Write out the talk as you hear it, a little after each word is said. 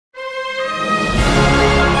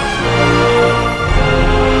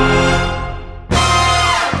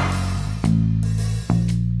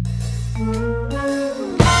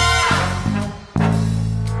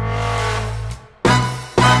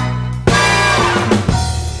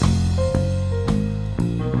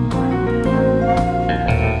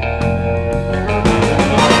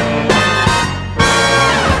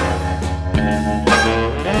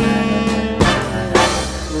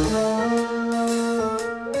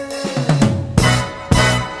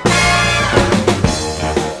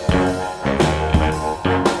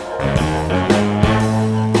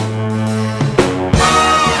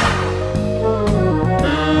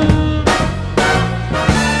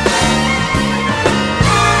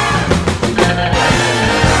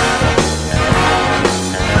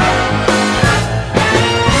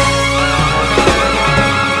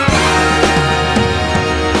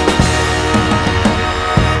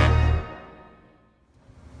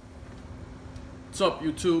What's up,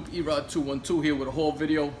 YouTube? Erod212 here with a haul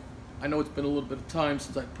video. I know it's been a little bit of time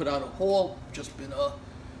since I put out a haul. Just been a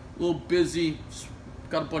little busy.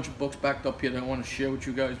 Got a bunch of books backed up here that I want to share with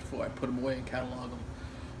you guys before I put them away and catalog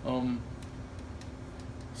them.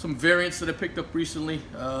 Some variants that I picked up recently.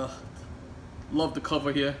 Love the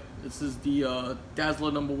cover here. This is the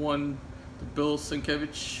Dazzler #1, the Bill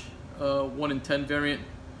Sienkiewicz 1 in 10 variant.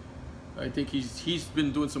 I think he's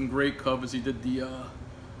been doing some great covers. He did the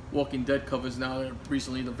Walking Dead covers now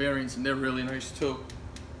recently, the variants, and they're really nice too.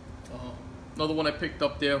 Another one I picked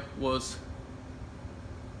up there was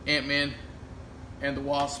Ant-Man and the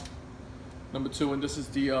Wasp #2, and this is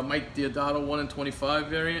the Mike Deodato 1 in 25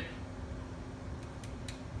 variant.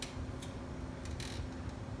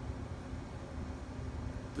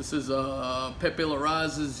 This is Pepe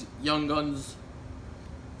Larraz's Young Guns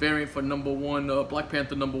variant for #1, Black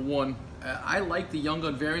Panther #1. I like the Young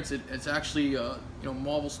Gun variants. It's actually, you know,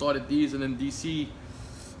 Marvel started these, and then DC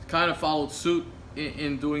kind of followed suit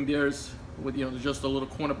in doing theirs with, you know, just a little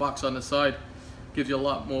corner box on the side. Gives you a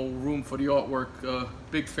lot more room for the artwork.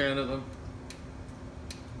 Big fan of them.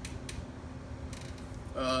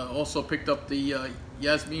 Also picked up the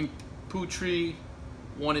Yasmin Putri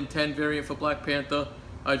 1 in 10 variant for Black Panther.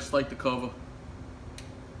 I just like the cover.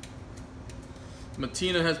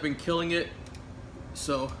 Matina has been killing it,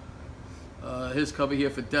 so his cover here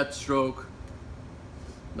for Deathstroke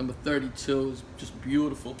 #32 is just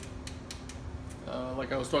beautiful.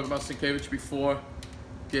 Like I was talking about Sienkiewicz before,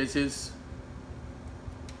 there's his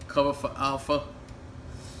cover for Alpha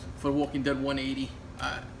for Walking Dead 180.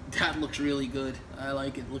 That looks really good. I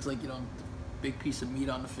like it. Looks like, you know, a big piece of meat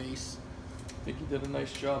on the face. I think he did a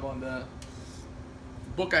nice job on that. The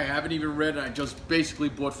book I haven't even read and I just basically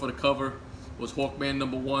bought for the cover was Hawkman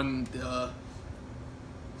 #1, the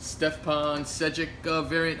Stepan Sejic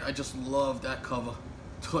variant. I just love that cover.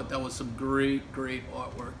 Thought that was some great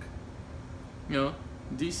artwork. You know,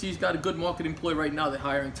 DC's got a good marketing ploy right now. They're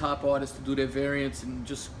hiring top artists to do their variants, and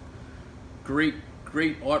just great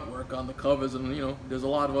artwork on the covers. And you know, there's a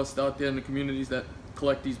lot of us out there in the communities that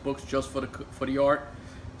collect these books just for the art.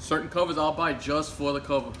 Certain covers I'll buy just for the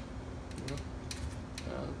cover. You know?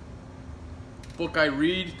 Book I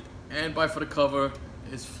read and buy for the cover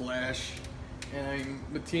is Flash, and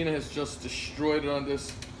Matina has just destroyed it on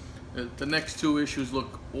this. The next two issues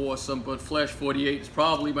look awesome, but Flash 48 is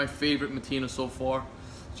probably my favorite Matina so far.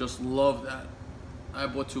 Just love that. I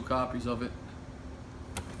bought 2 copies of it.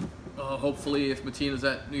 Hopefully, if Matina's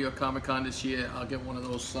at New York Comic Con this year, I'll get one of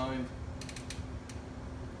those signed.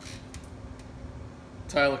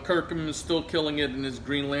 Tyler Kirkham is still killing it in his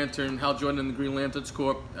Green Lantern, Hal Jordan and the Green Lanterns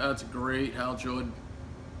Corp. That's great, Hal Jordan.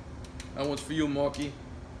 That one's for you, Marky.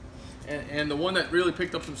 And the one that really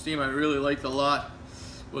picked up some steam, I really liked a lot,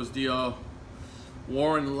 was the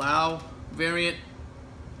Warren Lau variant.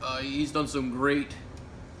 He's done some great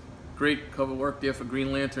cover work there for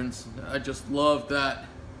Green Lanterns. I just love that.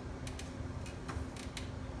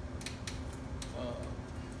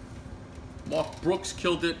 Mark Brooks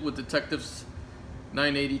killed it with Detectives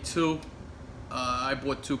 982. I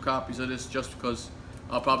bought 2 copies of this just because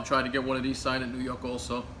I'll probably try to get one of these signed in New York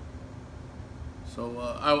also. So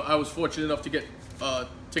I was fortunate enough to get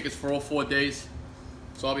tickets for all 4 days.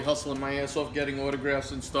 So I'll be hustling my ass off getting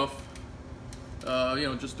autographs and stuff. You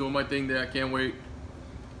know, just doing my thing there. I can't wait.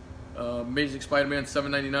 Amazing Spider-Man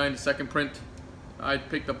 7.99, the second print. I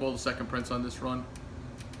picked up all the second prints on this run.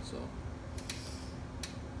 So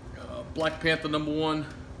Black Panther #1,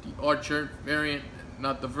 the Archer variant,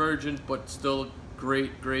 not the Virgin, but still a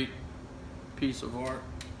great piece of art.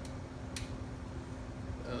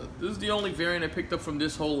 This is the only variant I picked up from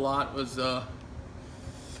this whole lot, was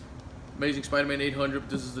Amazing Spider-Man 800.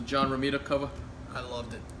 This is the John Romita cover. I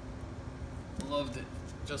loved it. Loved it.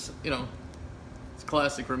 Just, you know, it's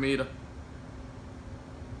classic Romita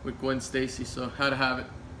with Gwen Stacy, so had to have it.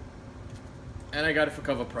 And I got it for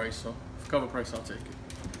cover price, so for cover price I'll take it.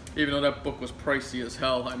 Even though that book was pricey as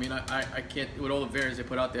hell. I mean, I can't, with all the variants they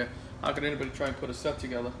put out there, how could anybody try and put a set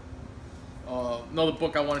together? Another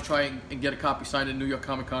book I want to try and get a copy signed at New York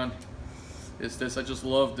Comic Con is this. I just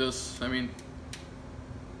love this. I mean,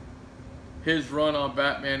 his run on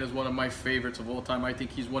Batman is one of my favorites of all time. I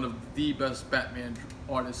think he's one of the best Batman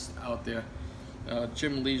artists out there.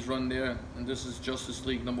 Jim Lee's run there, and this is Justice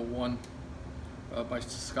League #1 by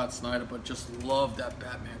Scott Snyder, but just love that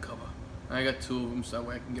Batman cover. I got 2 of them, so that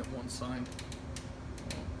way I can get one signed.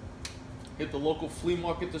 Hit the local flea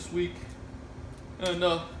market this week, and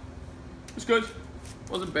it was good.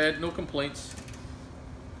 Wasn't bad, no complaints.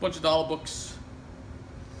 Bunch of dollar books,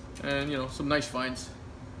 and you know, some nice finds.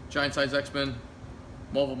 Giant Size X-Men,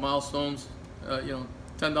 Marvel Milestones, you know,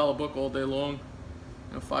 $10 book all day long.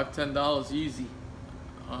 You know, $5–10 easy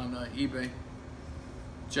on eBay.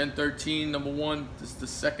 Gen 13 #1. This is the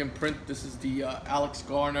second print. This is the Alex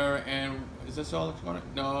Garner, and is this Alex Garner?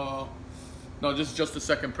 No, this is just the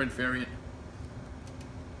second print variant.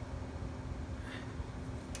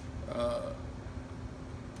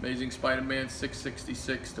 Amazing Spider-Man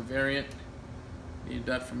 666, the variant. Need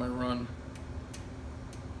that for my run.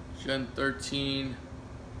 Gen 13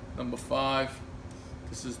 #5.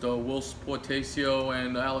 This is the Will Portacio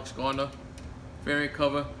and Alex Garner variant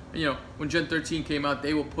cover. And, you know, when Gen 13 came out,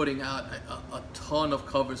 they were putting out a ton of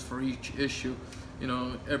covers for each issue. You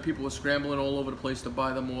know, people were scrambling all over the place to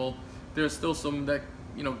buy them all. There's still some that,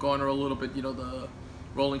 you know, garner a little bit. You know, the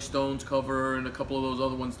Rolling Stones cover and a couple of those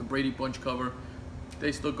other ones, the Brady Bunch cover.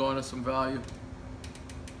 They still garner some value.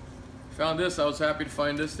 Found this. I was happy to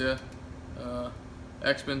find this there.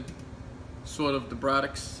 X-Men, sort of the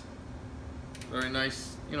Braddocks. Very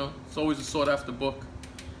nice. You know, it's always a sought after book.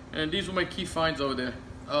 And these were my key finds over there.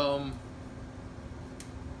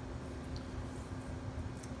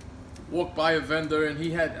 Walked by a vendor and he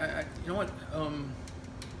had, you know what?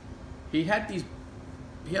 He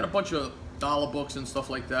had a bunch of dollar books and stuff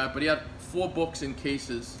like that, but he had 4 books in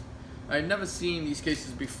cases. I had never seen these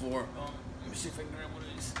cases before. Let me see if I can grab one of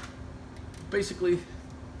these. Basically,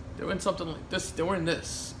 they were in something like this. They were in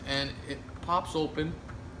this, and it pops open.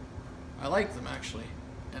 I like them actually,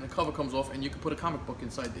 and the cover comes off, and you can put a comic book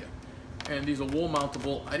inside there. And these are wall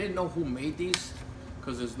mountable. I didn't know who made these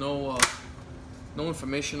because there's no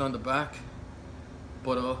information on the back.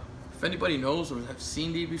 But if anybody knows or have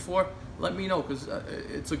seen these before, let me know, because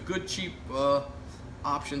it's a good cheap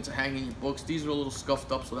option to hang in your books. These are a little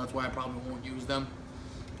scuffed up, so that's why I probably won't use them.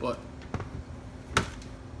 But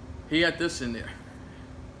he had this in there,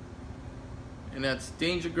 and that's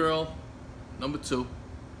Danger Girl #2,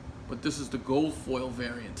 but this is the gold foil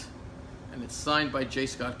variant, and it's signed by J.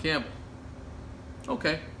 Scott Campbell.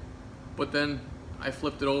 Okay, but then I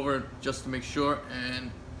flipped it over just to make sure,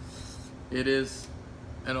 and it is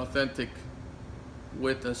an authentic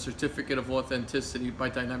with a certificate of authenticity by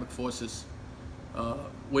Dynamic Forces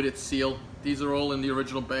with its seal. These are all in the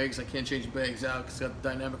original bags. I can't change the bags out because it's got the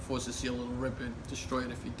Dynamic Forces seal. It'll rip it, destroy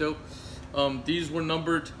it if you do. These were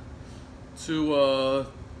numbered to,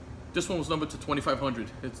 this one was numbered to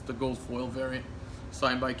 2500. It's the gold foil variant,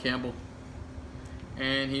 signed by Campbell.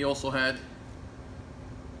 And he also had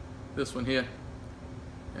this one here,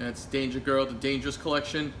 and it's Danger Girl, the Dangerous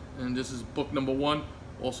Collection, and this is book #1,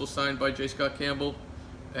 also signed by J. Scott Campbell,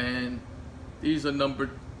 and these are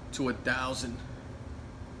numbered to 1000,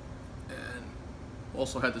 and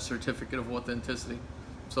also had the certificate of authenticity.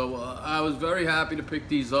 So I was very happy to pick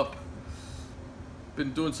these up.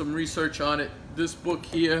 Been doing some research on it. This book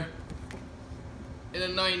here, in a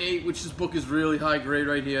 9.8, which this book is really high grade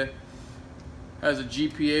right here, has a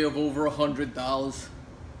GPA of over $100.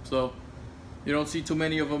 So you don't see too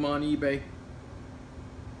many of them on eBay.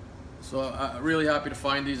 So I'm really happy to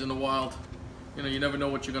find these in the wild. You know, you never know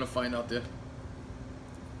what you're gonna find out there.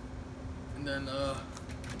 And then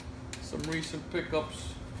some recent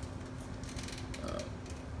pickups.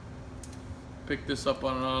 Picked this up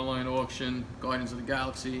on an online auction, Guardians of the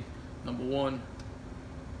Galaxy #1.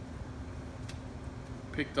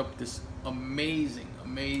 Picked up this amazing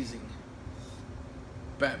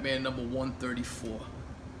Batman #134.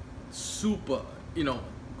 Super, you know,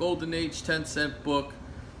 Golden Age 10-cent book.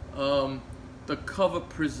 The cover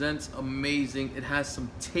presents amazing. It has some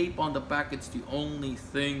tape on the back. It's the only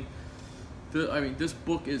thing. I mean, this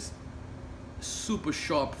book is super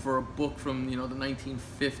sharp for a book from, you know, the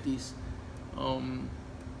 1950s.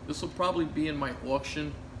 This will probably be in my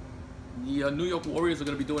auction. The New York Warriors are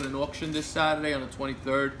going to be doing an auction this Saturday on the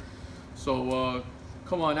 23rd. So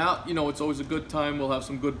come on out. You know, it's always a good time. We'll have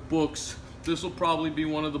some good books. This will probably be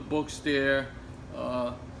one of the books there.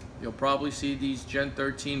 You'll probably see these Gen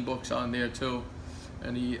 13 books on there too,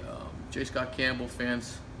 and the J. Scott Campbell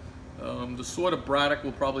fans. The Sword of Braddock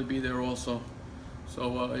will probably be there also.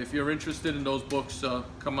 So if you're interested in those books,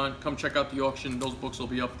 come check out the auction. Those books will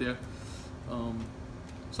be up there.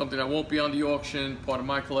 Something that won't be on the auction, part of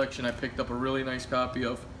my collection, I picked up a really nice copy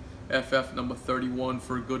of FF #31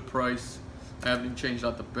 for a good price. I haven't even changed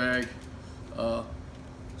out the bag.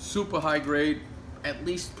 Super high grade, at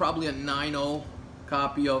least probably a 9.0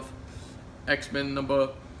 copy of X-Men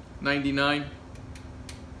 #99.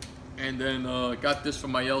 And then got this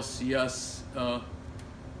from my LCS.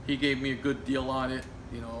 He gave me a good deal on it.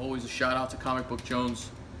 You know, always a shout out to Comic Book Jones.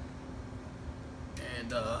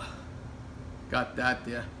 And got that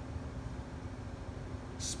there.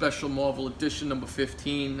 Special Marvel Edition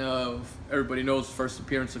 #15. Everybody knows first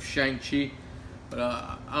appearance of Shang-Chi.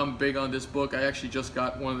 But I'm big on this book. I actually just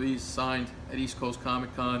got one of these signed at East Coast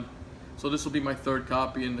Comic Con. So this will be my third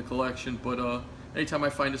copy in the collection. But anytime I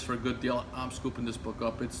find this for a good deal, I'm scooping this book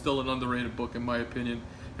up. It's still an underrated book in my opinion.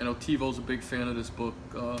 I know TiVo's a big fan of this book,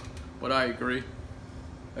 but I agree.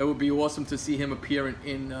 It would be awesome to see him appearing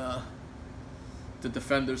in the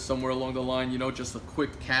Defenders somewhere along the line, you know, just a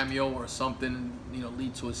quick cameo or something, you know,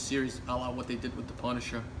 lead to a series a la what they did with the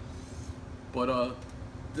Punisher. But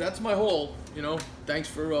that's my haul, you know. Thanks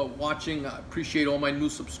for watching. I appreciate all my new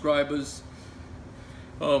subscribers.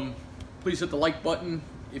 Please hit the like button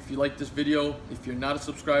if you like this video. If you're not a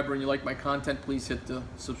subscriber and you like my content, please hit the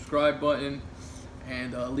subscribe button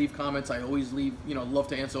and leave comments. I always leave, you know, love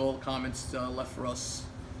to answer all the comments left for us.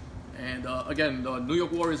 And again, the New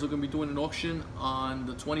York Warriors are going to be doing an auction on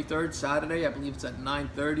the 23rd, Saturday. I believe it's at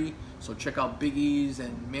 9:30. So check out Big E's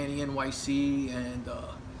and Manny NYC and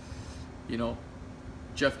you know,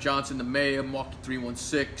 Jeff Johnson, the mayor, Marky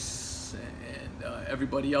 316, and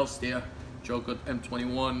everybody else there, Joker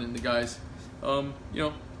M21 and the guys. You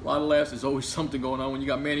know, a lot of laughs. There's always something going on. When you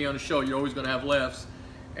got Manny on the show, you're always going to have laughs.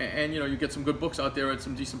 And you know, you get some good books out there at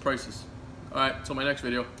some decent prices. All right, till my next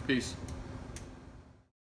video. Peace.